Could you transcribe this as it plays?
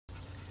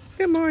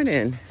Good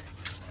morning.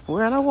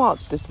 We're on a walk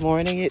this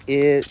morning. It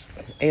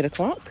is 8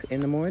 o'clock in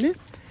the morning,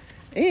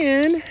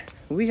 and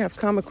we have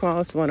come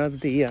across one of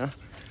the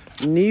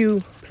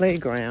new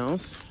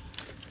playgrounds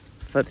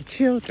for the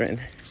children.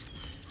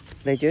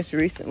 They just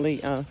recently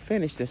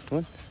finished this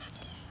one.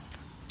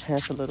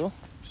 Has a little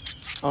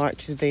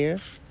arch there.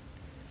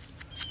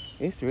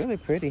 It's really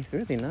pretty. It's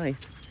really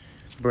nice.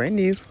 Brand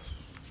new.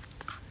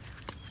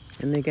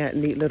 And they got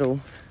neat little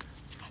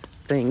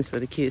things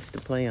for the kids to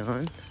play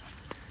on.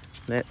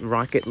 That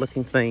rocket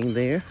looking thing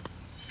there.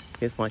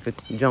 It's like a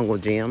jungle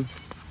gym.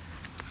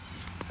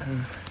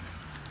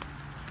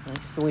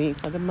 Nice swing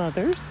for the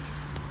mothers.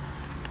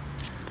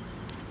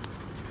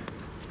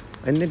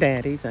 And the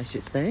daddies, I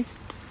should say,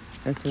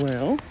 as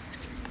well.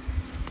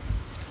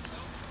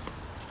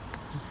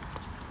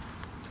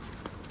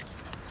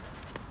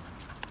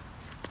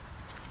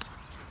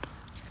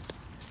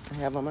 I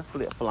have on my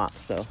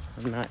flip-flops, so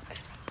I'm not,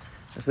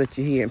 that's what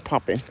you hear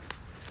popping.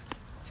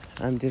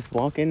 I'm just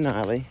walking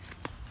Nali.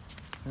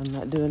 I'm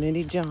not doing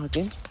any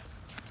jogging.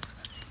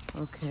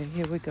 Okay,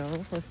 here we go.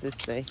 What's this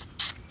say?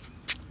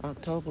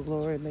 October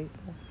Glory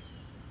Maple.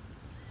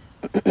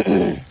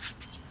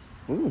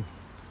 Ooh,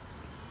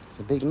 it's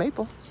a big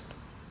maple.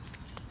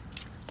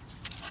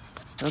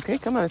 Okay,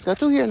 come on, let's go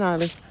through here,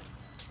 Nali.